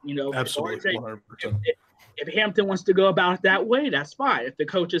business. Absolutely, 100%. If Hampton wants to go about it that way, that's fine. If the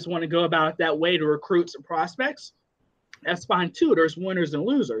coaches want to go about it that way to recruit some prospects, that's fine too. There's winners and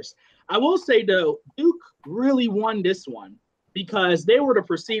losers. I will say, though, Duke really won this one because they were the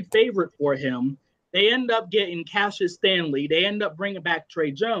perceived favorite for him. They end up getting Cassius Stanley. They end up bringing back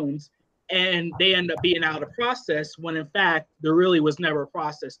Trey Jones, and they end up being out of process when, in fact, there really was never a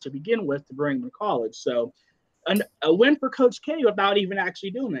process to begin with to bring them to college. So a win for Coach K without even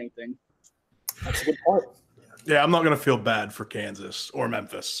actually doing anything. That's a good point. Yeah, I'm not going to feel bad for Kansas or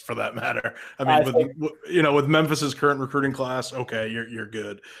Memphis for that matter. I mean, with Memphis's current recruiting class, okay, you're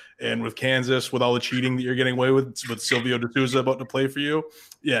good. And with Kansas, with all the cheating that you're getting away with Silvio De Sousa about to play for you,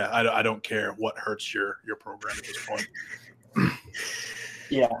 yeah, I don't care what hurts your program at this point.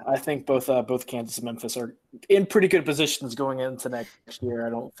 Yeah, I think both Kansas and Memphis are in pretty good positions going into next year.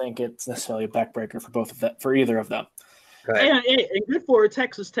 I don't think it's necessarily a backbreaker for either of them. Right. And good for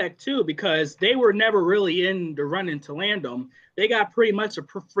Texas Tech, too, because they were never really in the running to land them. They got pretty much a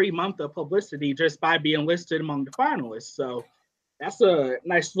free month of publicity just by being listed among the finalists. So that's a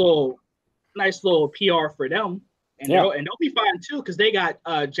nice little PR for them. And, they'll be fine, too, because they got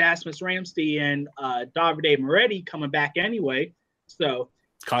Jasmine Ramsey and Davide Moretti coming back anyway. So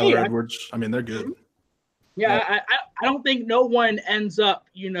Kyler Edwards, I mean, they're good. Yeah, I don't think no one ends up,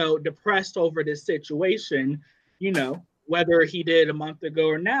 depressed over this situation, whether he did a month ago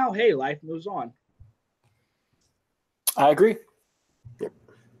or now. Hey, life moves on. I agree.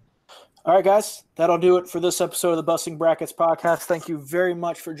 All right, guys, that'll do it for this episode of the Busting Brackets podcast. Thank you very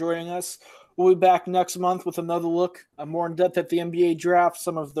much for joining us. We'll be back next month with another look more in depth at the NBA draft,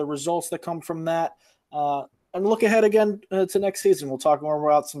 some of the results that come from that, and look ahead again to next season. We'll talk more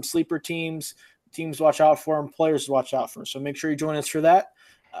about some sleeper teams to watch out for, and players to watch out for. So make sure you join us for that.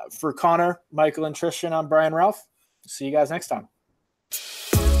 For Connor, Michael, and Tristan, I'm Brian Ralph. See you guys next time.